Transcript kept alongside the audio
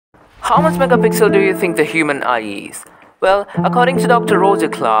how much megapixel do you think the human eye is? Well, according to Dr. Roger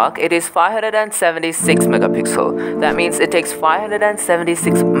Clark, it is 576 megapixel. That means it takes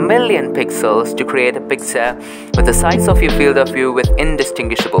 576 million pixels to create a picture with the size of your field of view with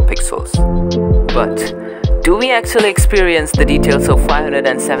indistinguishable pixels. But do we actually experience the details of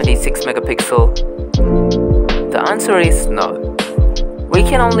 576 megapixel? The answer is no. We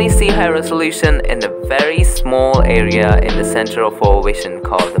can only see high resolution in a very small area in the center of our vision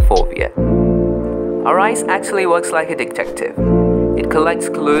called the fovea. Our eyes actually works like a detective. It collects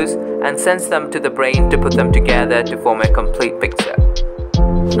clues and sends them to the brain to put them together to form a complete picture.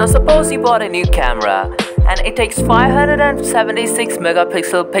 Now suppose you bought a new camera and it takes 576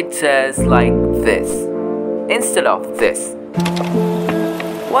 megapixel pictures like this, instead of this.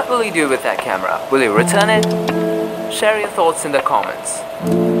 What will you do with that camera? Will you return it? Share your thoughts in the comments.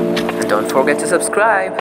 And don't forget to subscribe.